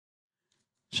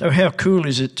So how cool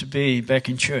is it to be back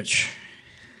in church?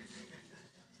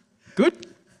 Good?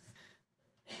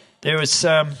 There was,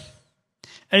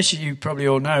 as you probably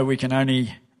all know, we can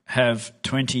only have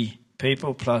 20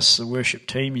 people plus the worship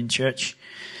team in church.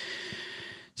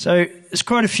 So there's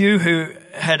quite a few who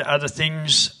had other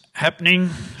things happening,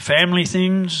 family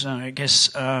things. I guess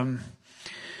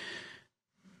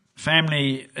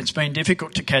family, it's been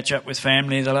difficult to catch up with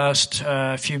family the last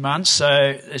few months, so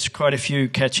there's quite a few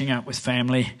catching up with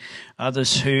family,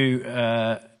 others who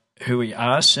we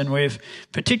asked, and we've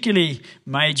particularly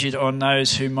majored on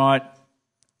those who might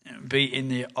be in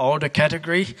the older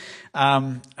category,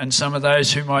 and some of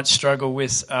those who might struggle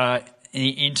with the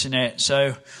internet.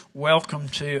 So welcome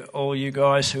to all you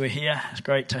guys who are here. It's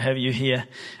great to have you here,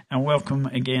 and welcome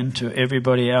again to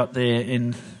everybody out there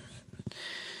in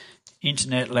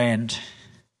internet land.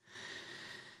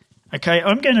 Okay,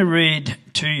 I'm going to read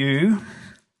to you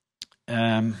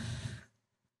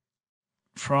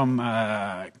from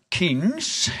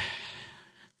Kings,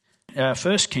 1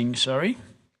 Kings, in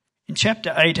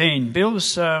chapter 18.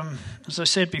 Bill's, as I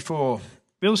said before,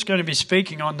 Bill's going to be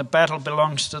speaking on the battle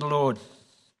belongs to the Lord.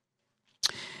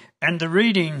 And the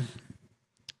reading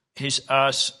he's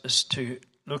asked us to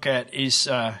look at is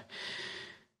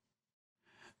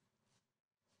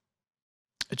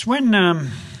it's when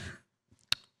the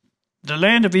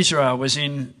land of Israel was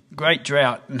in great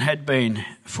drought and had been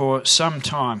for some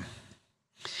time.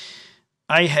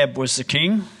 Ahab was the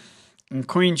king, and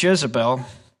Queen Jezebel,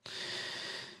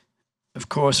 of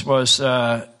course, was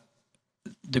the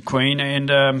queen,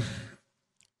 and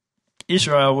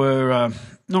Israel were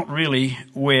not really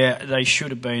where they should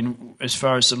have been as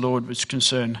far as the Lord was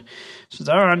concerned. So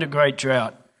they were under great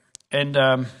drought. And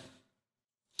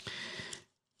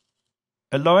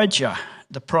Elijah,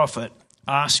 the prophet,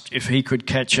 asked if he could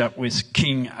catch up with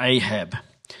King Ahab.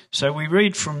 So we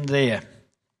read from there.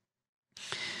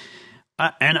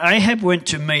 And Ahab went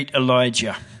to meet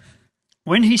Elijah.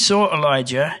 When he saw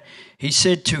Elijah, he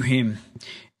said to him,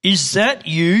 "Is that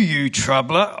you, you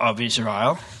troubler of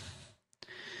Israel?"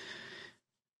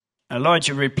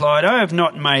 Elijah replied, "I have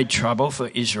not made trouble for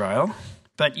Israel,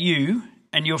 but you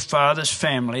and your father's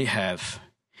family have.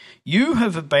 You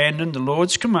have abandoned the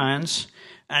Lord's commands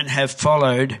and have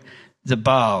followed the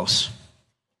Baals.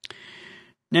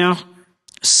 Now,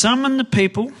 summon the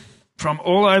people from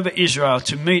all over Israel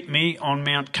to meet me on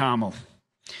Mount Carmel,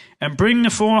 and bring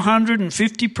the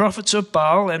 450 prophets of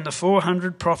Baal and the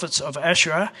 400 prophets of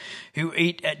Asherah who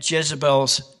eat at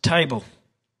Jezebel's table."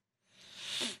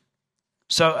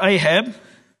 So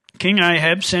King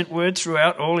Ahab sent word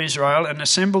throughout all Israel and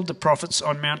assembled the prophets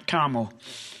on Mount Carmel.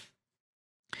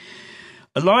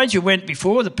 Elijah went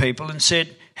before the people and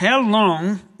said, "How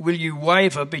long will you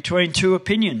waver between two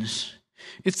opinions?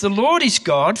 If the Lord is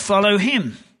God, follow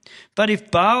him. But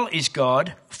if Baal is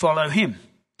God, follow him."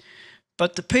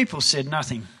 But the people said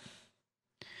nothing.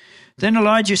 Then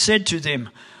Elijah said to them,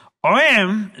 "I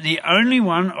am the only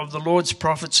one of the Lord's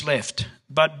prophets left,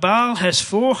 but Baal has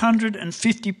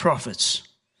 450 prophets.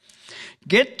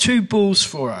 Get 2 bulls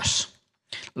for us.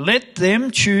 Let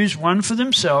them choose one for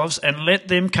themselves, and let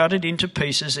them cut it into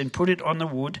pieces and put it on the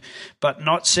wood, but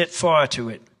not set fire to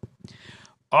it.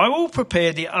 I will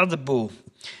prepare the other bull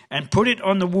and put it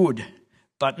on the wood,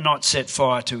 but not set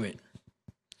fire to it.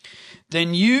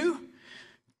 Then you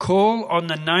call on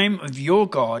the name of your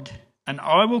God, and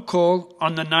I will call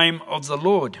on the name of the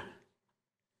Lord.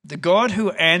 The God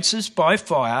who answers by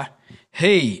fire,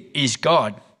 he is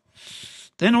God."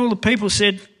 Then all the people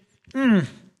said,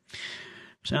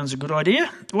 "Sounds a good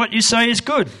idea. What you say is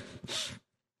good."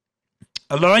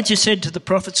 Elijah said to the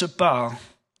prophets of Baal,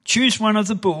 "Choose one of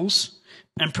the bulls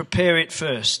and prepare it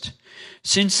first.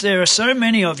 Since there are so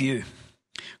many of you,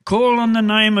 call on the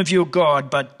name of your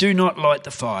God, but do not light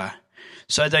the fire."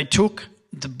 So they took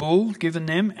the bull given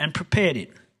them and prepared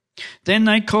it. Then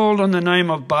they called on the name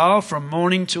of Baal from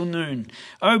morning till noon.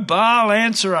 "O Baal,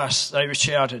 answer us," they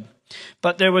shouted.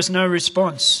 But there was no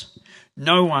response.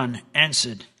 No one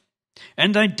answered.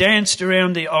 And they danced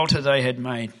around the altar they had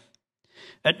made.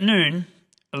 At noon,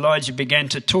 Elijah began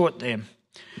to taunt them.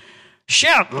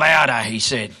 "Shout louder," he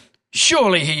said.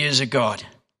 "Surely he is a god.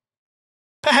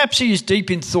 Perhaps he is deep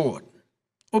in thought,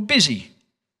 or busy,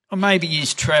 or maybe he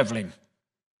is travelling.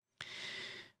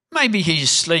 Maybe he is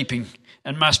sleeping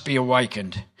and must be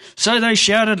awakened." So they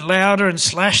shouted louder and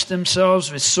slashed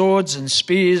themselves with swords and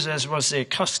spears, as was their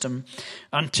custom,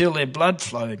 until their blood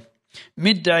flowed.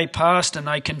 Midday passed, and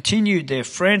they continued their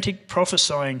frantic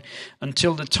prophesying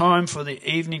until the time for the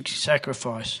evening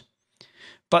sacrifice.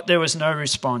 But there was no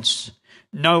response.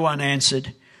 No one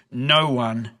answered. No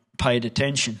one paid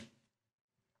attention.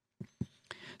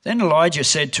 Then Elijah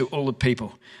said to all the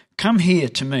people, "Come here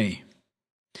to me."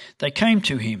 They came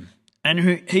to him,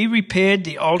 and he repaired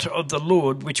the altar of the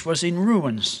Lord, which was in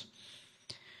ruins.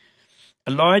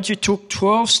 Elijah took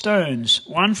 12 stones,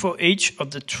 one for each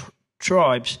of the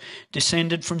tribes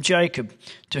descended from Jacob,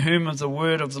 to whom the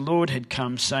word of the Lord had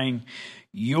come, saying,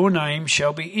 "Your name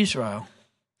shall be Israel."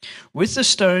 With the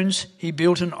stones he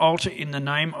built an altar in the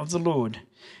name of the Lord,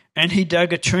 and he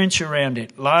dug a trench around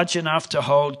it, large enough to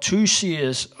hold 2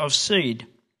 seahs of seed.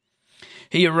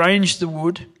 He arranged the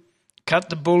wood, cut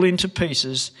the bull into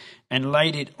pieces, and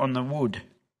laid it on the wood.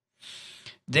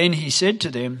 Then he said to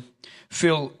them,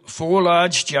 "Fill 4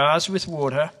 large jars with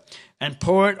water, and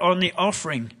pour it on the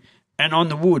offering and on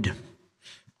the wood."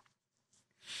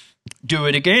 "Do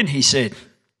it again," he said,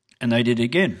 and they did it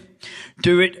again.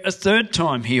 "Do it a 3rd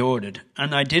time," he ordered,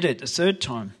 and they did it a 3rd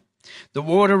time. The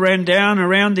water ran down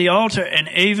around the altar and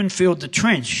even filled the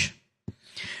trench.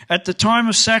 At the time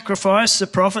of sacrifice, the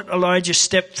prophet Elijah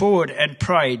stepped forward and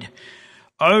prayed,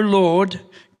 "O Lord,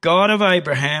 God of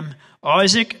Abraham,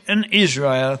 Isaac, and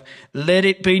Israel, let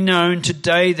it be known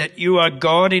today that you are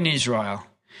God in Israel,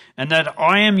 and that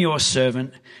I am your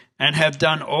servant, and have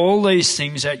done all these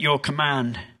things at your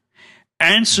command.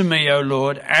 Answer me, O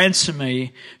Lord, answer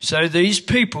me, so these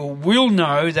people will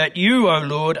know that you, O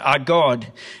Lord, are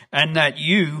God, and that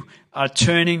you are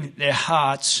turning their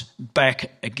hearts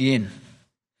back again."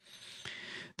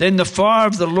 Then the fire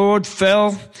of the Lord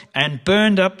fell and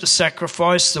burned up the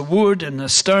sacrifice, the wood and the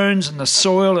stones and the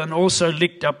soil, and also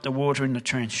licked up the water in the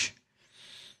trench.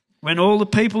 When all the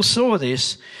people saw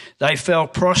this, they fell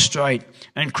prostrate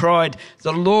and cried,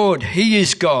 "The Lord, He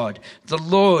is God! The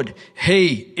Lord,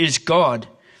 He is God!"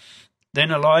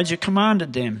 Then Elijah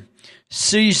commanded them,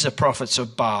 "Seize the prophets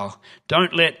of Baal.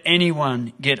 Don't let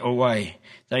anyone get away."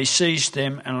 They seized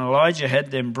them, and Elijah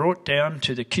had them brought down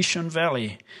to the Kishon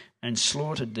Valley and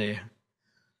slaughtered there.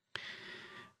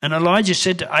 And Elijah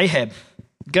said to Ahab,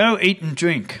 "Go eat and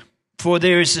drink, for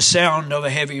there is the sound of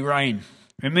a heavy rain."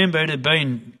 Remember, it had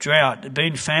been drought, it had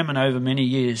been famine over many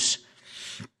years.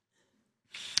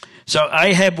 So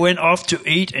Ahab went off to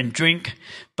eat and drink,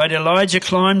 but Elijah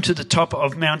climbed to the top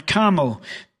of Mount Carmel,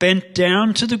 bent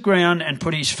down to the ground and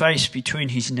put his face between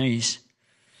his knees.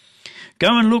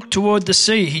 "Go and look toward the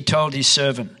sea," he told his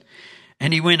servant.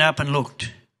 And he went up and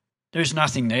looked. "There's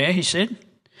nothing there," he said.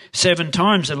 7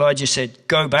 times Elijah said,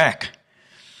 "Go back."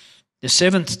 The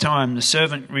 7th time the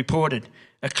servant reported,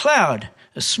 "A cloud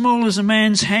as small as a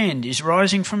man's hand is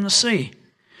rising from the sea."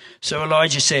 So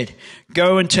Elijah said,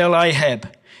 "Go and tell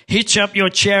Ahab, hitch up your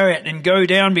chariot and go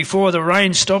down before the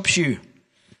rain stops you."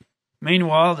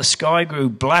 Meanwhile, the sky grew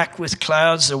black with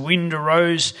clouds, the wind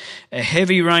arose, a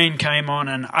heavy rain came on,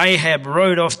 and Ahab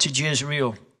rode off to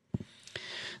Jezreel.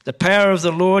 The power of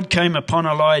the Lord came upon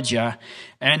Elijah,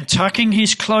 and tucking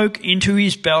his cloak into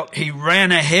his belt, he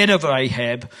ran ahead of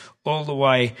Ahab all the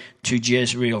way to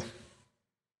Jezreel.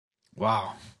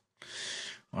 Wow,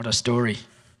 what a story.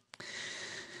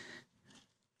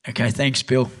 Okay, thanks,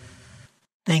 Bill.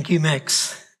 Thank you,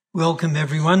 Max. Welcome,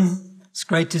 everyone. It's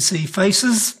great to see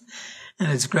faces,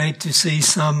 and it's great to see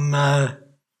some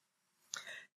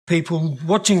people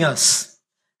watching us.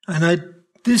 And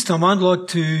this time I'd like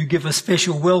to give a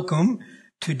special welcome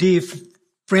to dear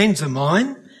friends of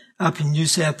mine up in New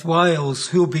South Wales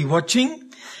who'll be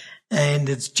watching, and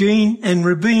it's Jean and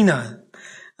Rubina.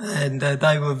 And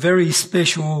they were very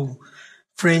special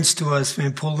friends to us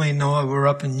when Pauline and I were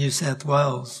up in New South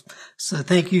Wales. So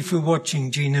thank you for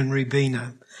watching, Jean and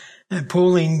Rubina. And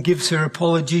Pauline gives her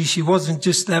apologies. She wasn't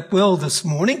just that well this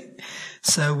morning,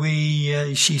 so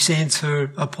she sends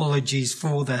her apologies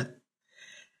for that.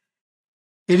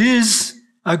 It is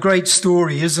a great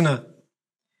story, isn't it?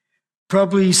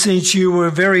 Probably since you were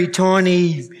very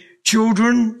tiny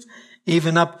children,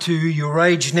 even up to your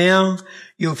age now,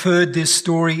 you've heard this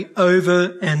story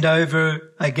over and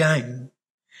over again.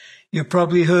 You've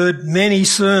probably heard many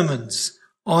sermons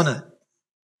on it.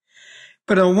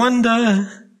 But I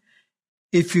wonder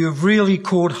if you've really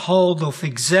caught hold of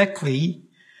exactly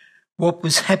what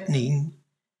was happening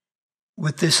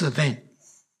with this event.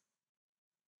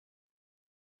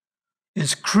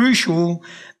 It's crucial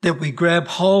that we grab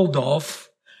hold of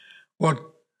what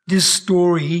this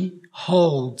story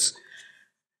holds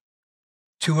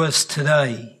to us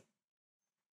today.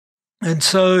 And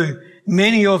so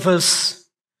many of us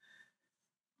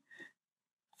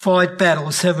fight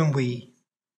battles, haven't we?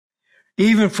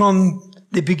 Even from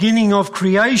the beginning of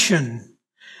creation,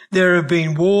 there have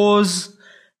been wars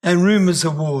and rumours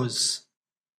of wars.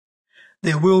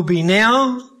 There will be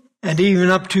now and even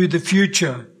up to the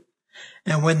future.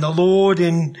 And when the Lord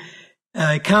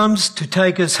comes to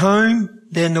take us home,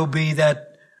 then there'll be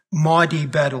that mighty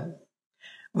battle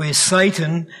where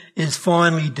Satan is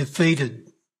finally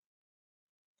defeated.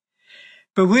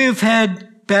 But we've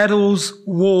had battles,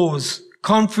 wars,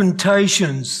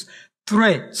 confrontations,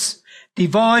 threats,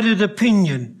 divided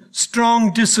opinion,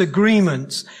 strong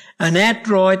disagreements, and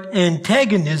outright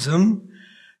antagonism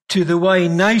to the way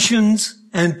nations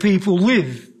and people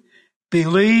live,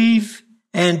 believe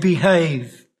and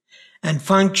behave, and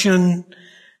function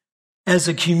as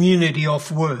a community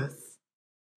of worth.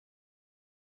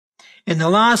 In the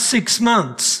last 6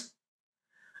 months,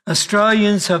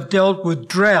 Australians have dealt with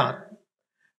drought,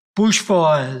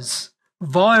 bushfires,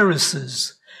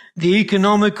 viruses, the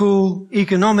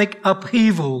economic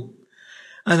upheaval,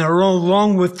 and are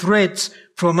along with threats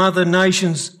from other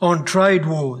nations on trade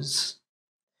wars.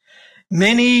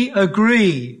 Many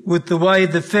agree with the way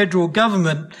the federal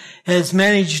government has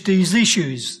managed these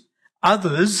issues.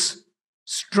 Others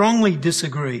strongly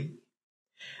disagree.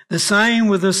 The same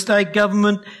with the state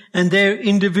government and their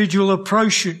individual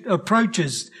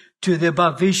approaches to the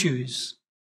above issues.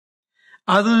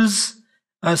 Others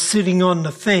are sitting on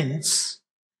the fence,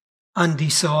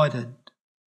 undecided.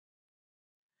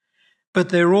 But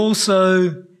there are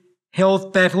also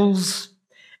health battles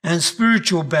and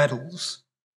spiritual battles.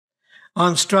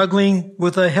 I'm struggling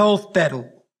with a health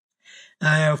battle.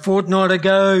 A fortnight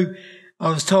ago, I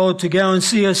was told to go and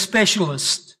see a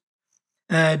specialist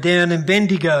down in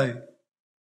Bendigo.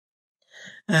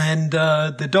 And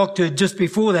the doctor just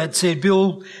before that said,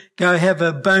 "Bill, go have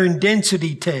a bone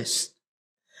density test."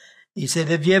 He said,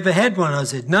 "Have you ever had one?" I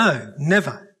said, "No,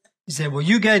 never." He said, "Well,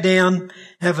 you go down,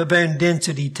 have a bone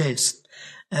density test,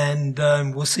 and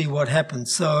we'll see what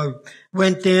happens." So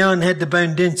went down, had the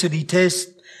bone density test.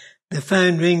 The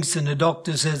phone rings and the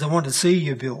doctor says, "I want to see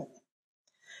you, Bill."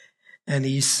 And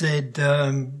he said,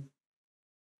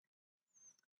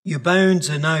 "Your bones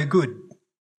are no good.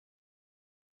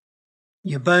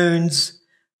 Your bones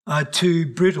are too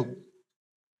brittle."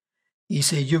 He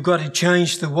said, "You've got to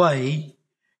change the way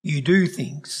you do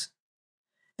things."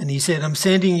 And he said, "I'm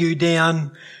sending you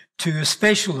down to a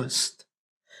specialist."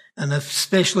 And the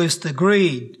specialist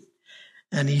agreed.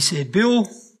 And he said, "Bill,"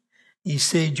 he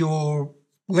said, "your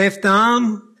left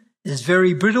arm is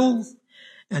very brittle."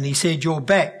 And he said, "Your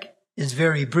back is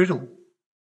very brittle."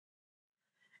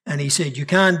 And he said, "You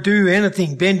can't do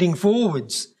anything bending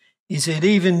forwards." He said,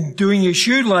 "Even doing your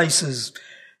shoelaces,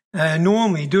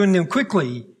 normally doing them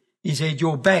quickly," he said,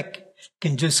 "your back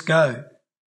can just go."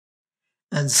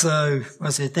 And so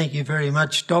I said, "Thank you very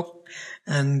much, Doc,"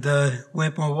 and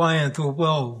went my way and thought,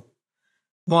 well,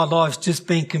 my life's just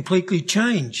been completely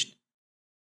changed.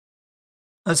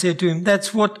 I said to him,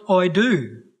 "That's what I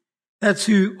do. That's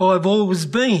who I've always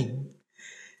been."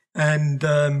 And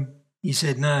he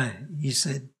said, "No," he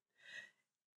said,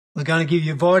 "We're going to give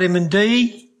you vitamin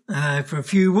D for a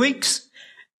few weeks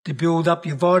to build up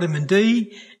your vitamin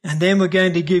D, and then we're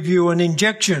going to give you an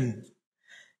injection.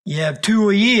 You have 2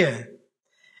 a year."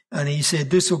 And he said,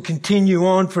 "This will continue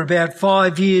on for about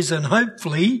 5 years, and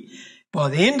hopefully by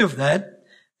the end of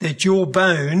that your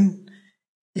bone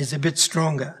is a bit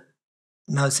stronger."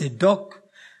 And I said, "Doc,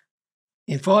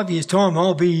 in 5 years' time,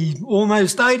 I'll be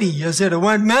almost 80. I said, "It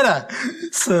won't matter."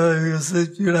 So I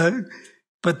said,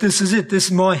 but this is it. This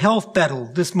is my health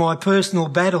battle. This is my personal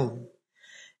battle.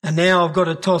 And now I've got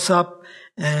to toss up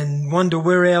and wonder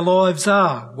where our lives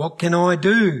are. What can I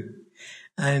do?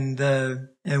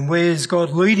 And where's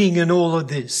God leading in all of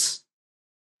this?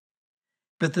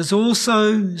 But there's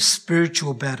also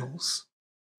spiritual battles.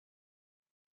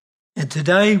 And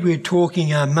today we're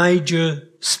talking a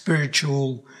major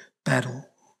spiritual battle.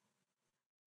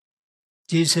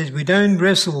 Jesus says we don't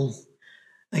wrestle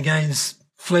against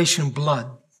flesh and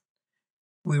blood.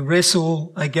 We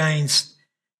wrestle against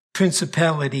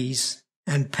principalities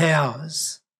and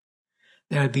powers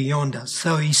that are beyond us.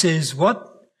 So he says, what?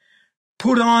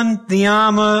 Put on the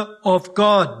armour of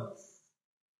God.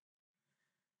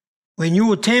 When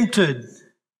you're tempted,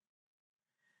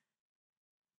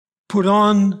 put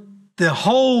on the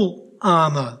whole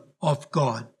armour of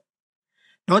God.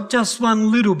 Not just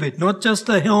one little bit, not just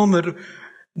a helmet,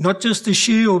 not just a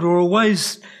shield or a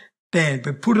waistband,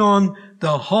 but put on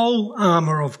the whole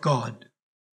armour of God.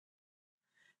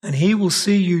 And he will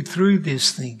see you through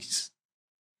these things.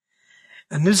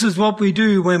 And this is what we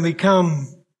do when we come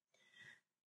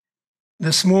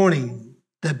this morning.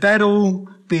 The battle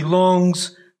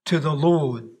belongs to the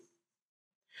Lord.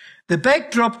 The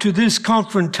backdrop to this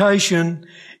confrontation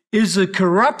is the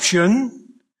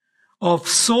corruption of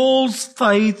Saul's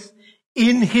faith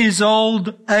in his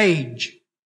old age,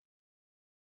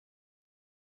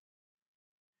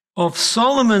 of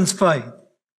Solomon's faith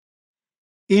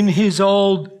in his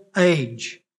old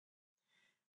age.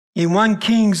 In 1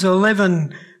 Kings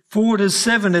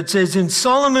 11:4-7, it says, in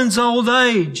Solomon's old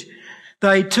age,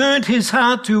 they turned his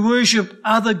heart to worship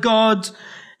other gods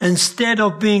instead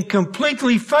of being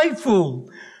completely faithful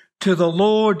to the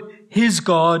Lord his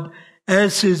God,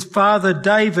 as his father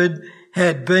David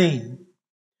had been.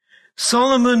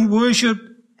 Solomon worshipped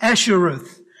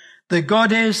Ashereth, the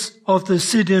goddess of the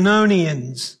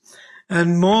Sidonians,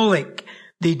 and Molech,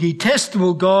 the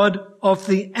detestable god of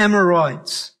the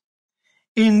Amorites.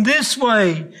 In this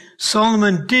way,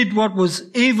 Solomon did what was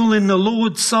evil in the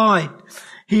Lord's sight.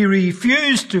 He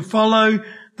refused to follow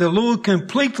the Lord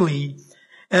completely,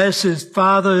 as his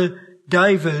father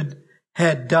David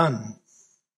had done.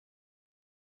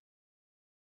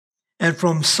 And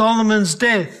from Solomon's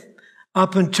death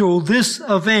up until this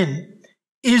event,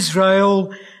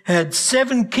 Israel had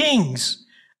 7 kings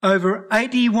over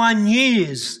 81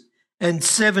 years and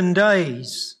 7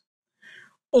 days,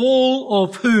 all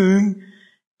of whom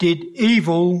did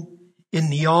evil in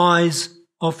the eyes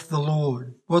of the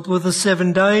Lord. What were the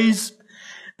 7 days?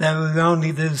 They were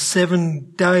only the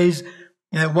 7 days.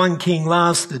 One king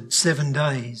lasted 7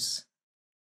 days.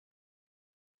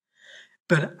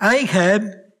 But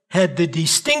Ahab had the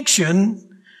distinction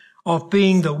of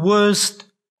being the worst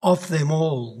of them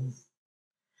all.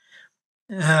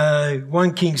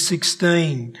 1 Kings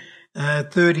 16,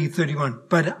 30-31.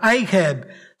 But Ahab,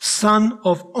 son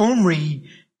of Omri,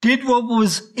 did what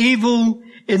was evil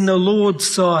in the Lord's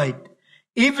sight,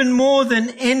 even more than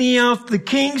any of the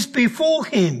kings before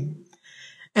him.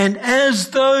 And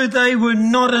as though they were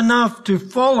not enough to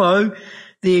follow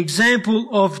the example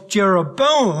of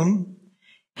Jeroboam,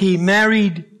 he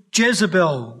married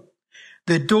Jezebel,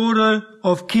 the daughter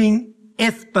of King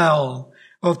Ethbaal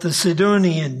of the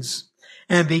Sidonians,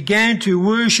 and began to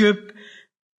worship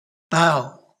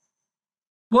Baal.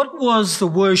 What was the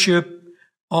worship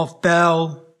of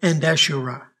Baal and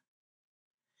Asherah?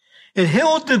 It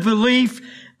held the belief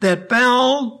that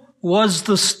Baal was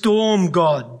the storm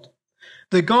god,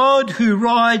 the god who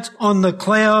rides on the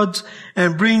clouds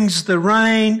and brings the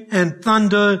rain and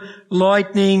thunder,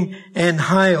 lightning and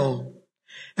hail.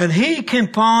 And he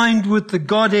combined with the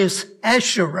goddess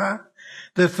Asherah,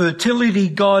 the fertility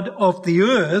god of the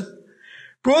earth,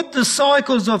 brought the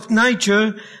cycles of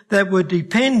nature that were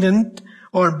dependent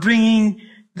on bringing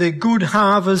the good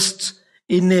harvests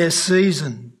in their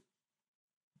season.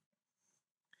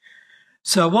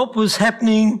 So what was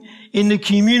happening in the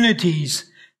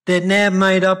communities that now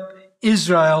made up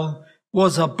Israel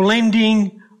was a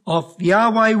blending of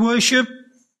Yahweh worship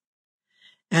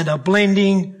and a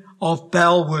blending of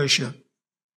Baal worship.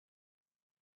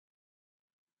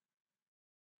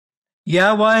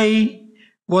 Yahweh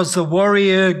was the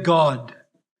warrior god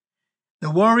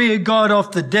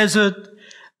of the desert,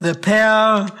 the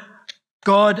power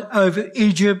god over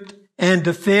Egypt and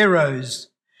the pharaohs,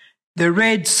 the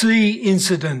Red Sea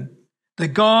incident, the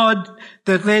God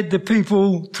that led the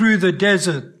people through the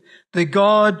desert, the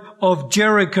God of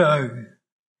Jericho.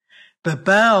 But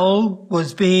Baal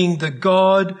was being the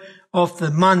God of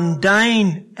the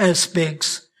mundane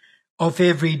aspects of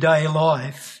everyday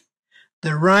life.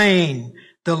 The rain,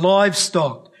 the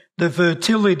livestock, the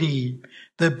fertility,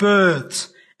 the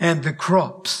births and the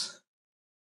crops.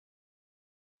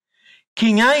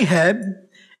 King Ahab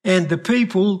and the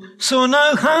people saw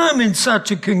no harm in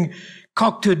such a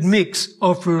concocted mix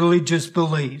of religious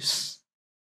beliefs.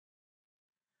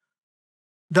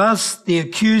 Thus the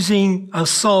accusing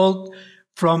assault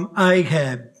from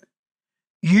Ahab,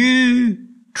 "You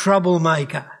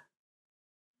troublemaker."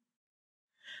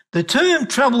 The term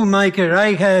troublemaker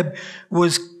Ahab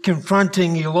was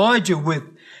confronting Elijah with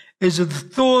is the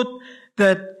thought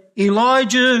that,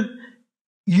 Elijah,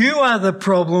 you are the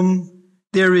problem,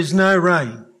 there is no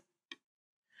rain.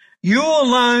 You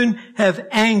alone have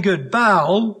angered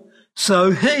Baal,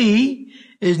 so he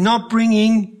is not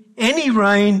bringing any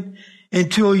rain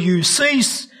until you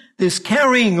cease this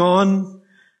carrying on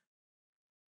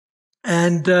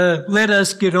and let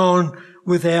us get on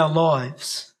with our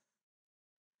lives,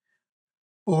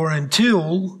 or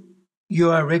until you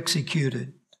are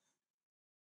executed.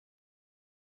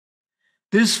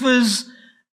 This was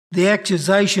the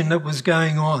accusation that was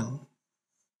going on.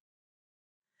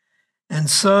 And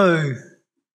so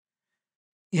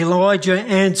Elijah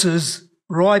answers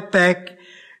right back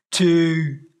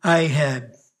to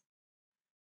Ahab,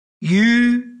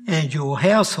 "You and your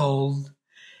household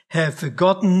have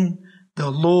forgotten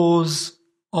the laws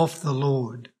of the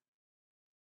Lord."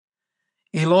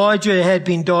 Elijah had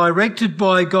been directed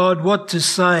by God what to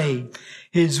say.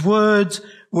 His words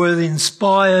were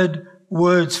inspired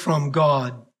words from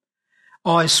God.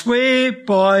 "I swear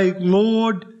by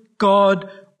Lord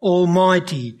God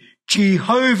Almighty,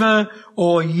 Jehovah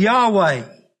or Yahweh.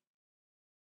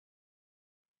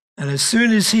 And as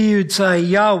soon as he would say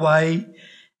Yahweh,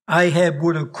 Ahab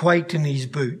would have quaked in his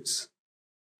boots.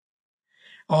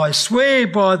 I swear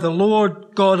by the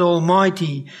Lord God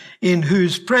Almighty, in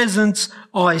whose presence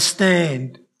I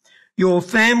stand. Your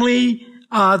family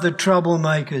are the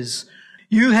troublemakers.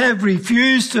 You have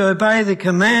refused to obey the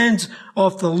commands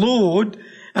of the Lord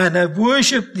and have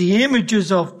worshipped the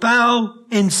images of Baal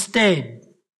instead.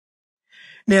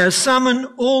 Now summon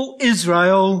all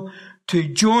Israel to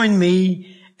join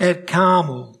me at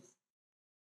Carmel.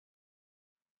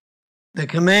 The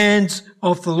commands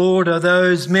of the Lord are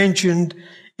those mentioned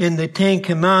in the Ten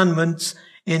Commandments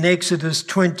in Exodus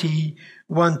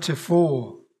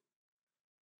 20:1-4.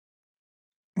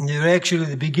 And they're actually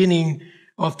the beginning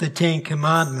of the Ten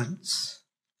Commandments.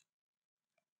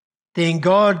 Then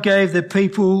God gave the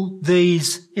people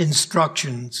these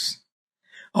instructions.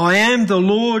 I am the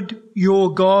Lord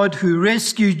your God who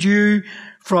rescued you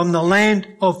from the land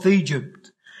of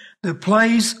Egypt, the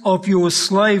place of your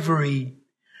slavery.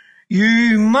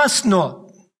 You must not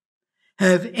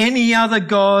have any other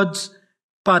gods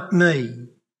but me.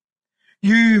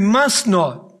 You must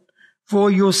not for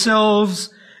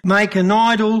yourselves make an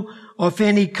idol of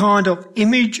any kind of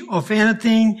image of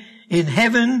anything in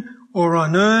heaven or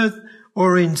on earth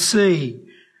or in sea.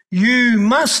 You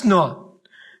must not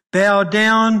bow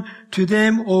down to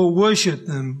them or worship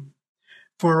them.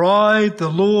 For I, the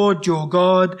Lord your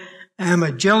God, am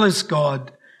a jealous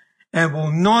God and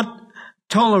will not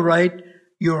tolerate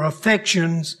your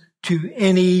affections to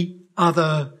any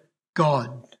other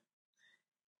God.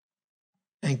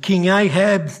 And King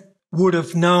Ahab would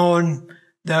have known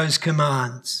those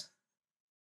commands.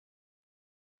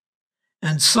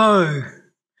 And so,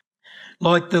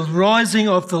 like the rising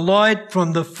of the light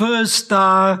from the first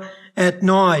star at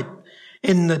night,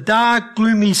 in the dark,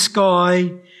 gloomy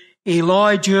sky,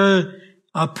 Elijah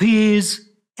appears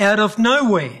out of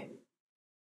nowhere.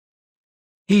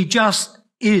 He just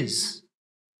is.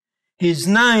 His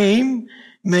name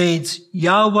means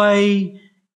Yahweh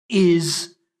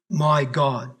is my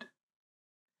God.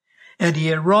 And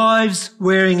he arrives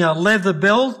wearing a leather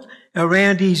belt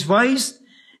around his waist,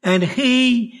 and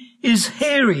he is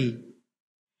hairy.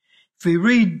 If we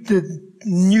read the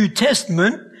New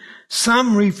Testament,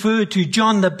 some refer to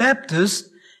John the Baptist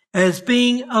as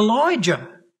being Elijah.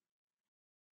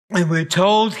 And we're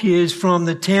told he is from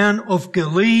the town of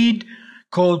Gilead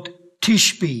called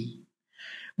Tishbe.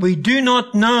 We do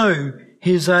not know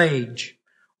his age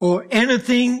or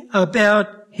anything about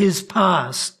his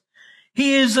past.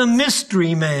 He is a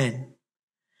mystery man.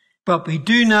 But we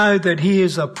do know that he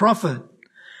is a prophet,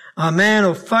 a man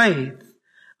of faith,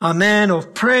 a man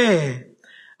of prayer,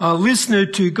 a listener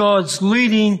to God's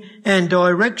leading and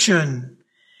direction,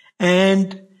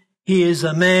 and he is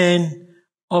a man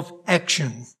of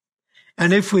action.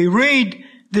 And if we read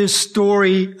this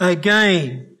story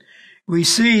again, we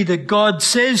see that God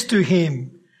says to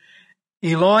him,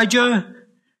 Elijah,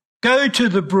 go to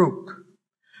the brook,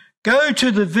 go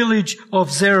to the village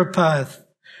of Zarephath,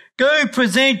 go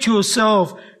present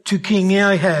yourself to King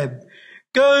Ahab,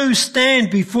 go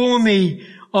stand before me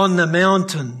on the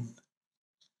mountain.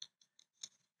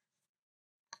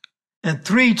 And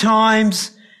 3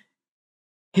 times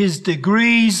his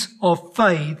degrees of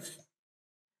faith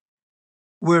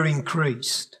were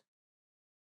increased.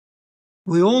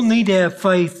 We all need our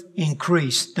faith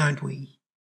increased, don't we?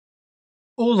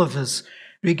 All of us,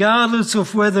 regardless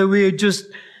of whether we're just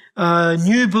a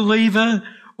new believer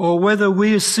or whether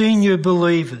we're senior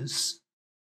believers.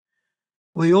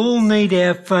 We all need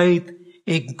our faith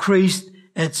increased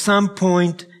at some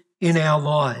point in our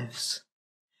lives.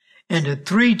 And at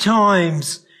 3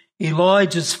 times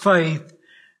Elijah's faith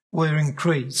were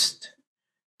increased.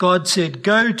 God said,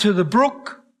 go to the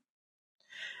brook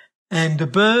and the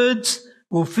birds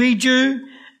will feed you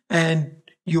and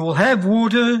you will have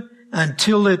water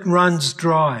until it runs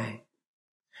dry.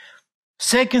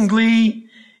 Secondly,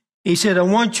 he said, I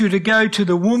want you to go to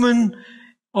the woman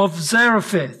of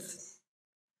Zarephath,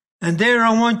 and there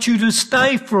I want you to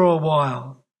stay for a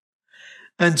while.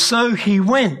 And so he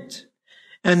went,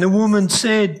 and the woman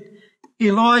said,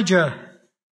 Elijah,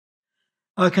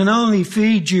 I can only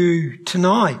feed you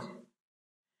tonight.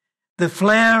 The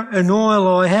flour and oil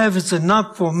I have is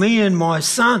enough for me and my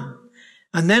son,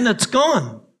 and then it's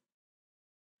gone.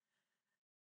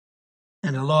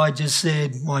 And Elijah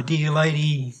said, my dear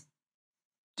lady,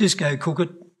 just go cook it.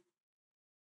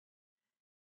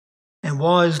 And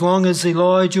why, as long as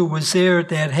Elijah was there at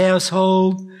that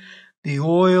household, the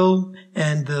oil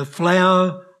and the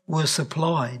flour were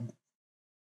supplied.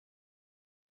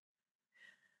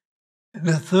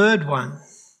 The third one,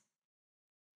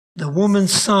 the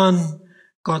woman's son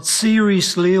got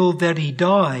seriously ill that he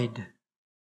died.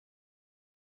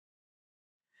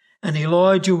 And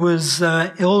Elijah was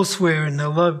elsewhere, and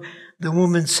the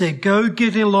woman said, "Go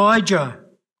get Elijah."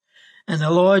 And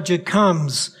Elijah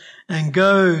comes and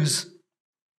goes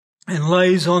and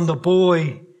lays on the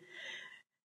boy,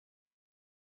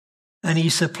 and he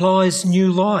supplies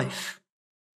new life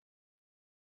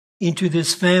into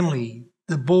this family.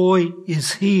 The boy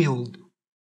is healed.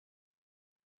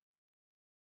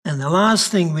 And the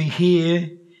last thing we hear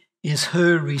is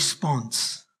her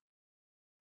response.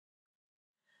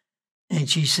 And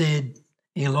she said,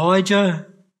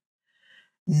 "Elijah,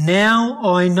 now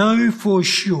I know for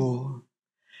sure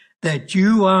that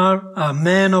you are a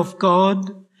man of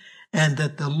God and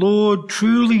that the Lord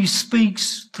truly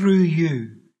speaks through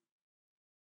you."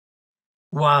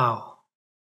 Wow.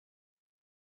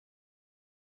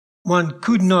 One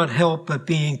could not help but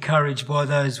be encouraged by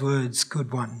those words,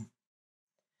 could one?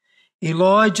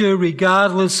 Elijah,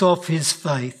 regardless of his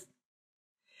faith,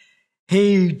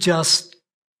 he was,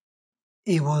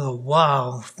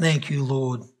 wow, thank you,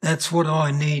 Lord. That's what I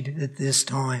need at this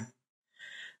time.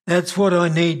 That's what I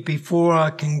need before I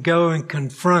can go and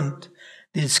confront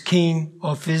this king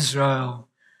of Israel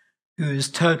who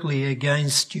is totally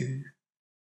against you.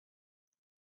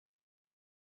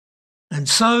 And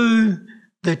so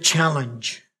the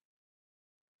challenge.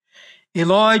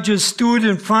 Elijah stood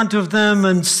in front of them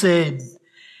and said,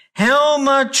 "How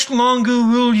much longer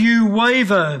will you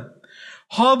waver,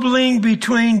 hobbling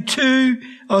between two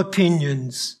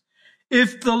opinions?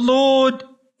 If the Lord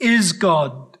is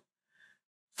God,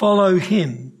 follow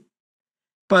him.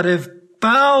 But if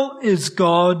Baal is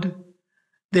God,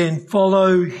 then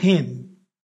follow him."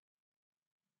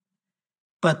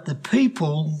 But the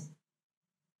people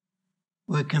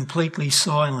were completely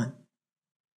silent.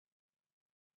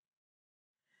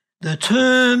 The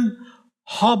term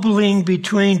hobbling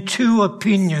between two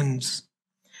opinions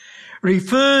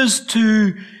refers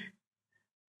to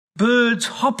birds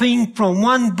hopping from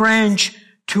one branch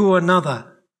to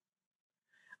another,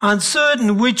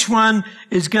 uncertain which one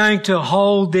is going to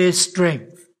hold their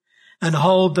strength and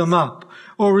hold them up,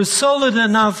 or is solid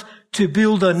enough to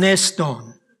build a nest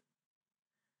on.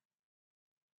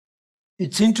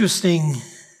 It's interesting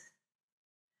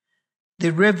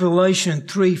that Revelation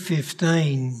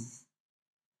 3:15,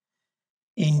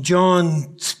 in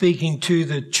John speaking to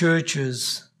the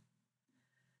churches,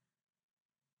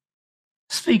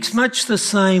 speaks much the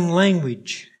same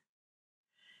language.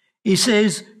 He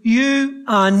says, "You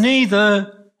are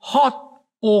neither hot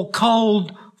or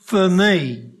cold for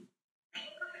me.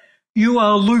 You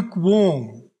are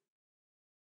lukewarm.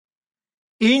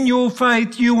 In your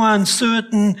faith you are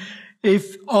uncertain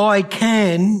if I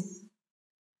can,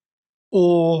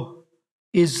 or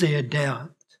is there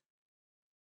doubt?"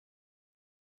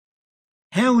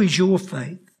 How is your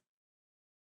faith?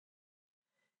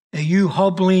 Are you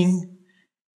hobbling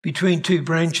between two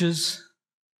branches?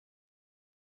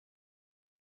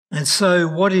 And so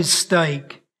what is at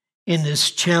stake in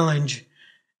this challenge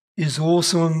is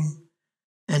awesome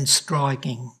and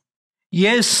striking.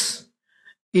 Yes,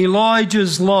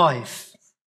 Elijah's life.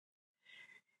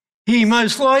 He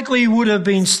most likely would have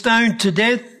been stoned to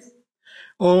death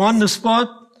or on the spot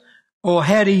or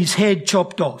had his head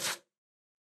chopped off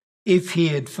if he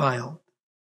had failed.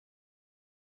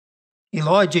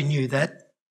 Elijah knew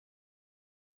that.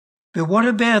 But what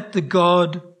about the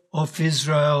God of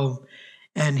Israel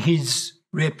and his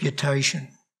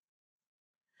reputation?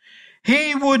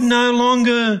 He would no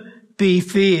longer be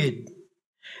feared.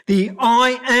 The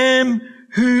 "I am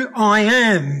who I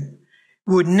am"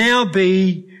 would now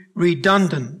be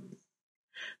redundant.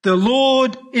 "The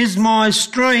Lord is my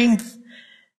strength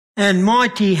and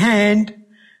mighty hand"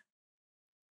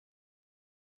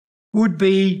 would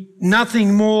be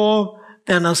nothing more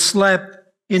than a slap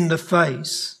in the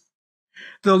face.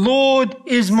 "The Lord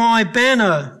is my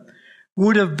banner"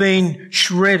 would have been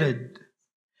shredded.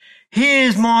 "He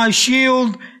is my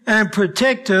shield and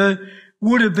protector"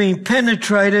 would have been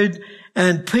penetrated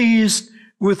and pierced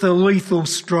with a lethal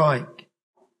strike.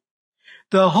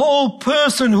 The whole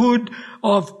personhood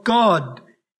of God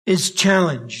is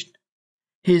challenged.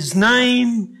 His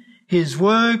name, his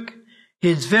work,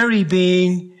 his very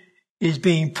being is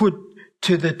being put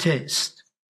to the test.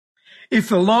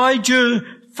 If Elijah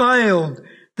failed,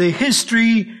 the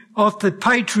history of the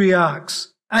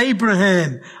patriarchs,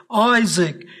 Abraham,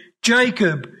 Isaac,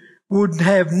 Jacob, would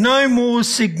have no more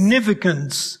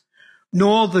significance,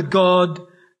 nor the God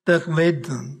that led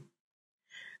them.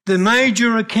 The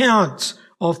major accounts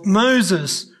of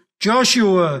Moses,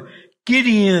 Joshua,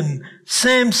 Gideon,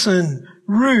 Samson,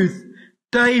 Ruth,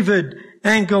 David,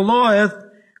 and Goliath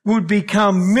would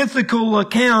become mythical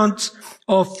accounts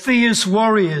of fierce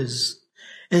warriors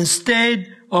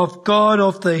instead of God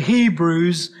of the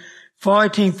Hebrews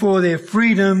fighting for their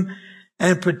freedom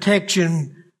and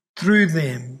protection through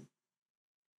them.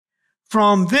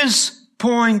 From this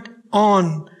point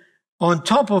on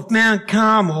top of Mount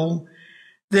Carmel,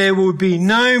 there would be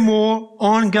no more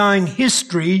ongoing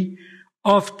history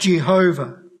of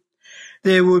Jehovah.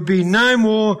 There would be no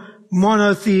more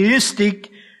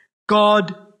monotheistic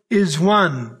God is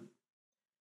one.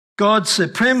 God's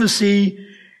supremacy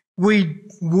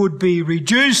would be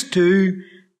reduced to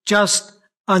just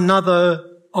another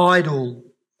idol,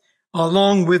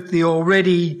 along with the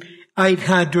already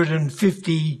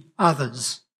 850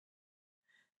 others.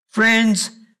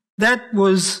 Friends, that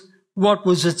was what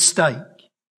was at stake.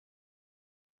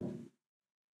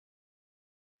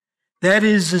 That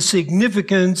is the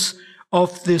significance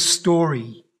of this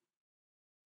story.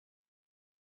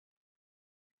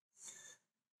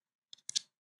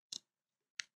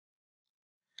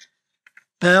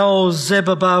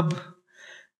 Baal-zebub,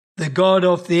 the god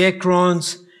of the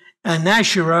Ekrons, and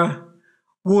Asherah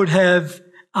would have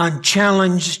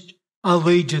unchallenged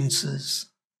allegiances.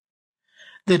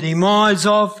 The demise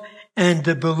of and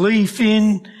the belief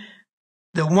in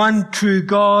the one true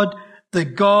God, the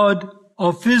God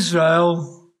of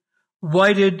Israel,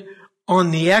 waited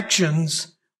on the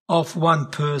actions of one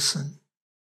person.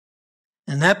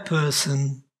 And that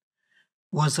person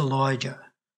was Elijah.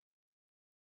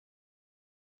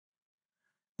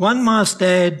 One must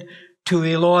add to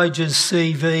Elijah's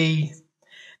CV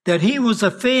that he was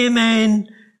a fair man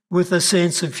with a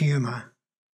sense of humour.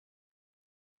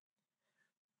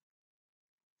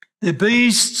 The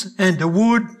beasts and the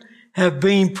wood have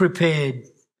been prepared.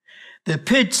 The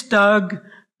pits dug,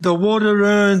 the water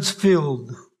urns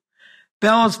filled.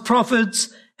 Baal's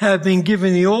prophets have been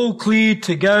given the all clear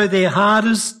to go their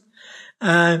hardest,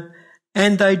 and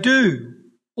they do,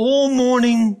 all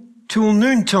morning till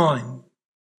noontime,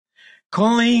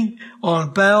 calling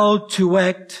on Baal to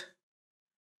act,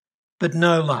 but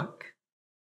no luck.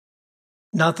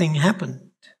 Nothing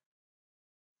happened.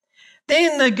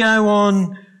 Then they go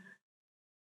on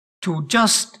till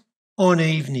just on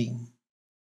evening.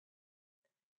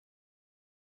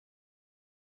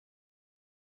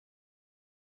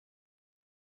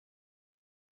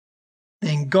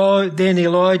 Then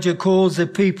Elijah calls the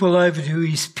people over to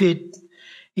his pit.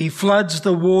 He floods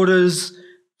the waters,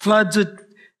 floods it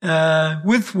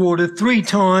with water 3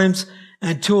 times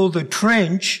until the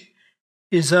trench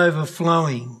is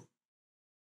overflowing.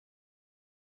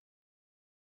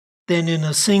 Then in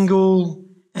a single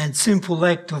and simple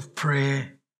act of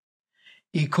prayer,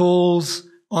 he calls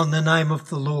on the name of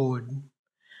the Lord,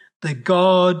 the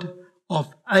God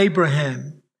of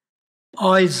Abraham,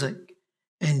 Isaac,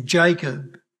 and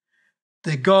Jacob,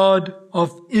 the God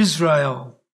of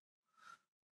Israel,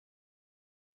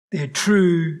 their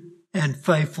true and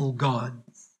faithful God.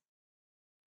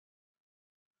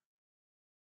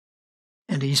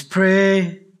 And his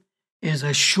prayer is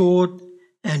a short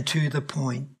and to the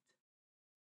point.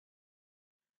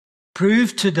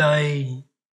 Prove today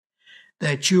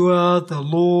that you are the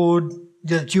Lord,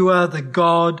 that you are the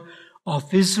God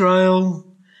of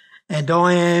Israel, and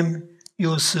I am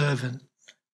your servant.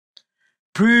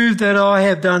 Prove that I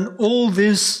have done all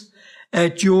this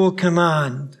at your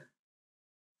command.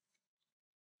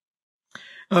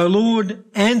 O Lord,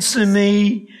 answer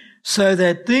me so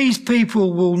that these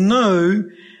people will know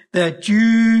that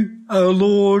you, O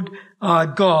Lord, are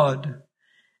God,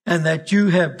 and that you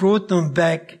have brought them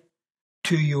back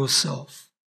to yourself.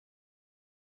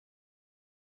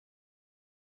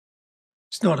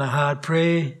 It's not a hard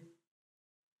prayer.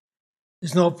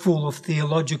 It's not full of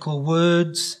theological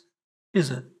words,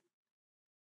 is it?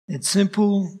 It's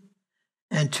simple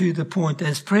and to the point,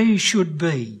 as prayer should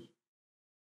be.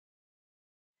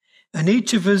 And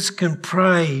each of us can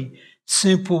pray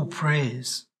simple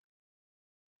prayers,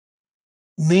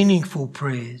 meaningful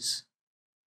prayers.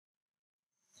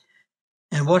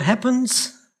 And what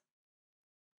happens?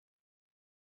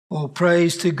 Well,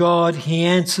 praise to God, he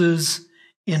answers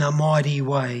in a mighty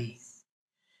way.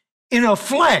 In a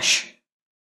flash,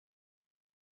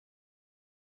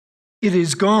 it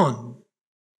is gone.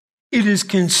 It is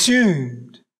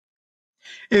consumed.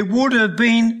 It would have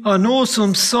been an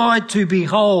awesome sight to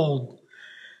behold,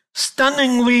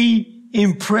 stunningly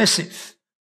impressive.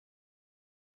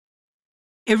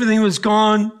 Everything was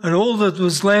gone, and all that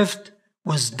was left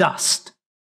was dust.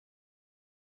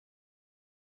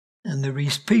 And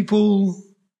the people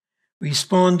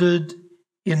responded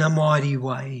in a mighty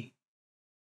way.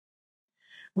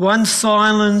 once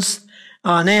silenced,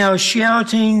 are now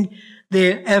shouting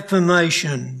their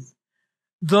affirmation.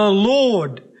 The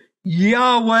Lord,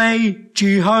 Yahweh,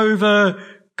 Jehovah,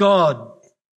 God.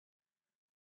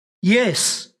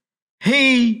 Yes,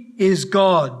 He is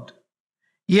God.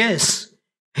 Yes,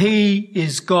 He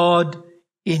is God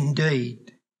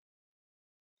indeed.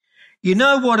 You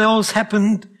know what else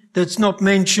happened that's not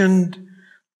mentioned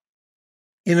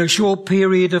in a short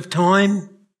period of time?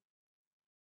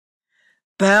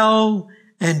 Baal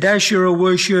and Asherah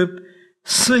worship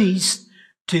ceased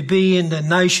to be in the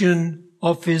nation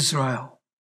of Israel.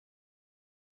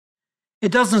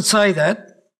 It doesn't say that.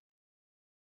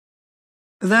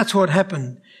 But that's what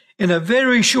happened. In a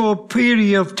very short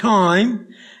period of time,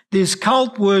 this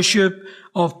cult worship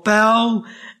of Baal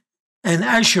and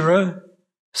Asherah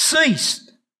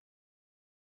ceased.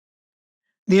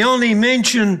 The only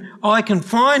mention I can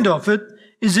find of it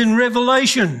is in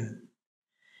Revelation.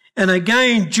 And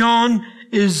again, John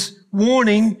is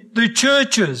warning the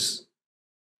churches.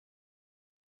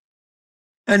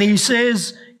 And he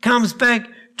comes back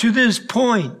to this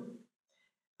point.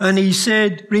 And he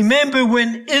said, remember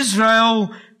when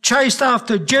Israel chased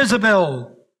after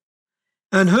Jezebel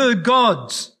and her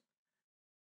gods?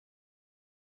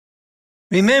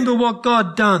 Remember what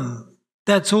God done.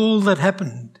 That's all that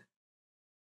happened.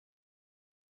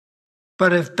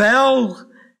 But if Baal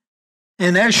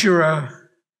and Asherah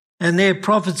and their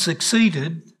prophets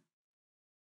succeeded,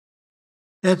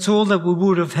 that's all that we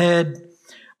would have had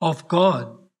of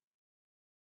God.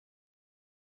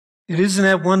 Isn't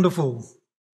that wonderful?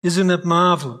 Isn't it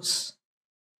marvellous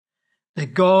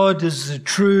that God is the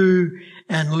true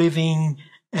and living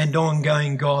and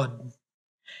ongoing God?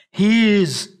 He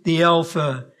is the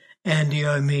Alpha and the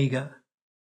Omega,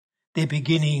 the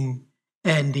beginning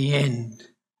and the end.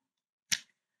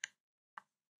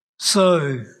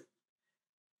 So,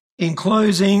 in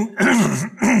closing,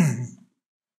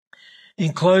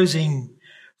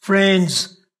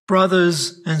 friends,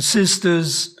 brothers and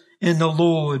sisters in the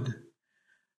Lord,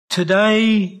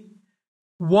 today,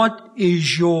 what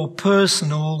is your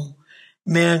personal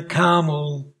Mount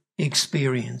Carmel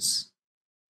experience?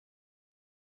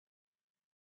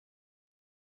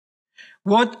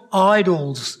 What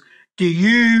idols do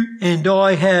you and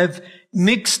I have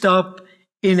mixed up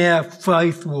in our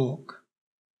faith walk?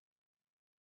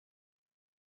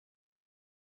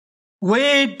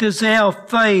 Where does our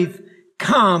faith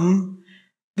come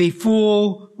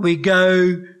before we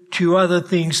go to other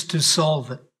things to solve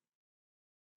it?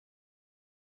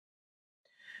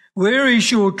 Where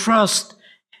is your trust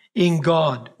in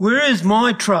God? Where is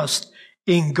my trust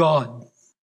in God?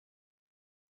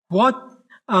 What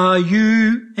are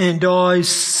you and I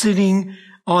sitting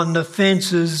on the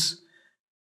fences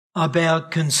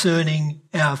about concerning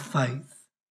our faith?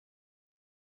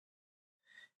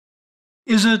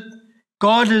 Is it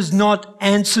God has not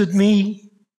answered me?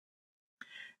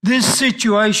 This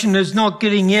situation is not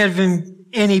getting out of him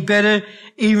any better,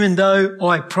 even though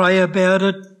I pray about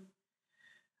it.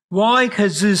 Why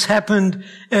has this happened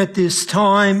at this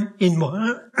time in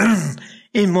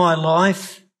my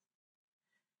life?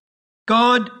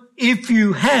 God, if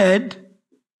you had,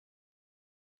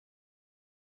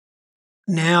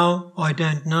 now I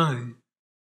don't know.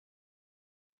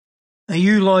 Are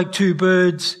you like two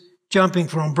birds jumping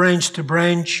from branch to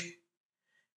branch,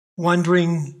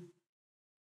 wondering,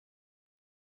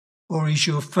 or is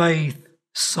your faith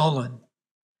solid,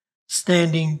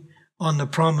 standing on the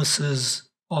promises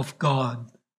of God?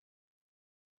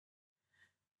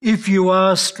 If you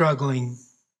are struggling,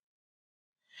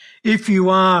 if you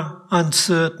are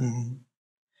uncertain,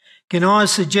 can I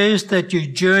suggest that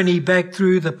you journey back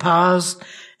through the past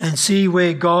and see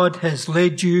where God has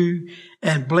led you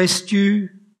and blessed you?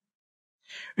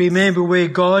 Remember where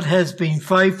God has been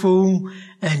faithful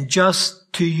and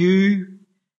just to you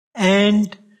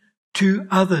and to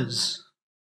others.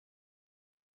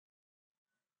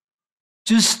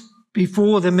 Just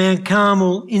before the Mount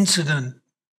Carmel incident,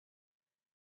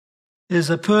 there's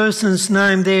a person's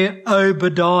name there,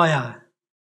 Obadiah.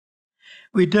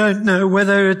 We don't know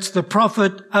whether it's the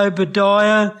prophet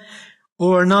Obadiah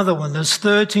or another one. There's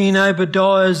 13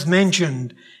 Obadiahs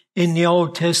mentioned in the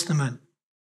Old Testament.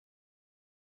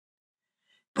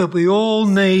 But we all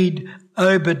need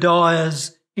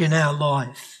Obadiahs in our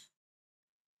life.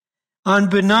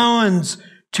 Unbeknownst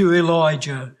to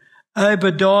Elijah,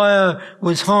 Obadiah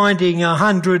was hiding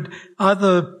 100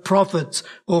 other prophets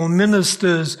or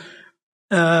ministers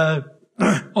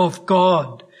of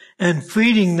God and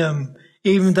feeding them,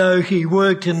 even though he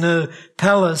worked in the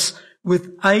palace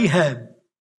with Ahab.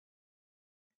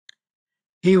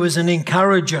 He was an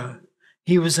encourager.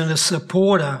 He was a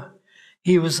supporter.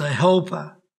 He was a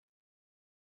helper.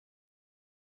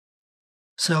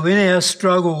 So in our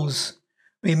struggles,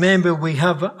 remember we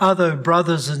have other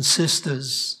brothers and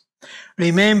sisters.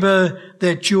 Remember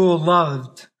that you're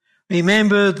loved.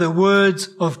 Remember the words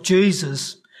of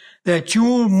Jesus, that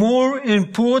you're more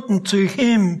important to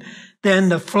him than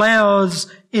the flowers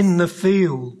in the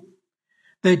field.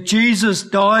 That Jesus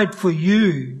died for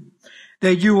you.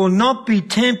 That you will not be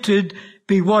tempted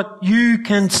by what you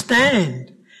can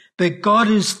stand. But God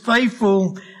is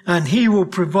faithful and he will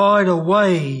provide a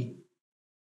way.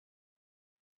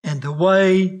 And the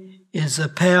way is the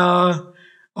power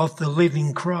of the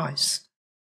living Christ.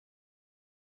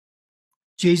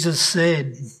 Jesus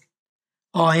said,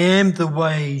 I am the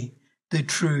way, the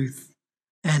truth,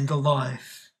 and the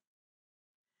life.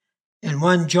 And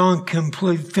 1 John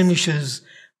finishes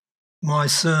my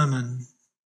sermon.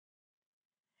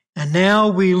 And now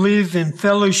we live in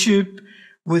fellowship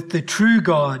with the true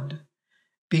God,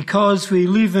 because we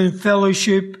live in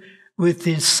fellowship with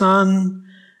his Son,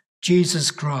 Jesus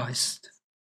Christ.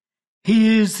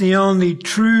 He is the only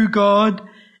true God,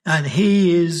 and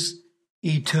he is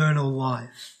eternal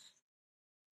life.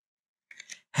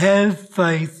 Have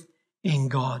faith in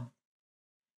God.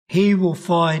 He will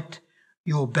fight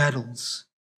your battles.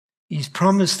 He's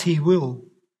promised he will,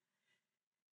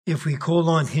 if we call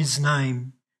on his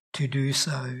name to do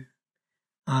so.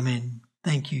 Amen.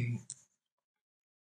 Thank you.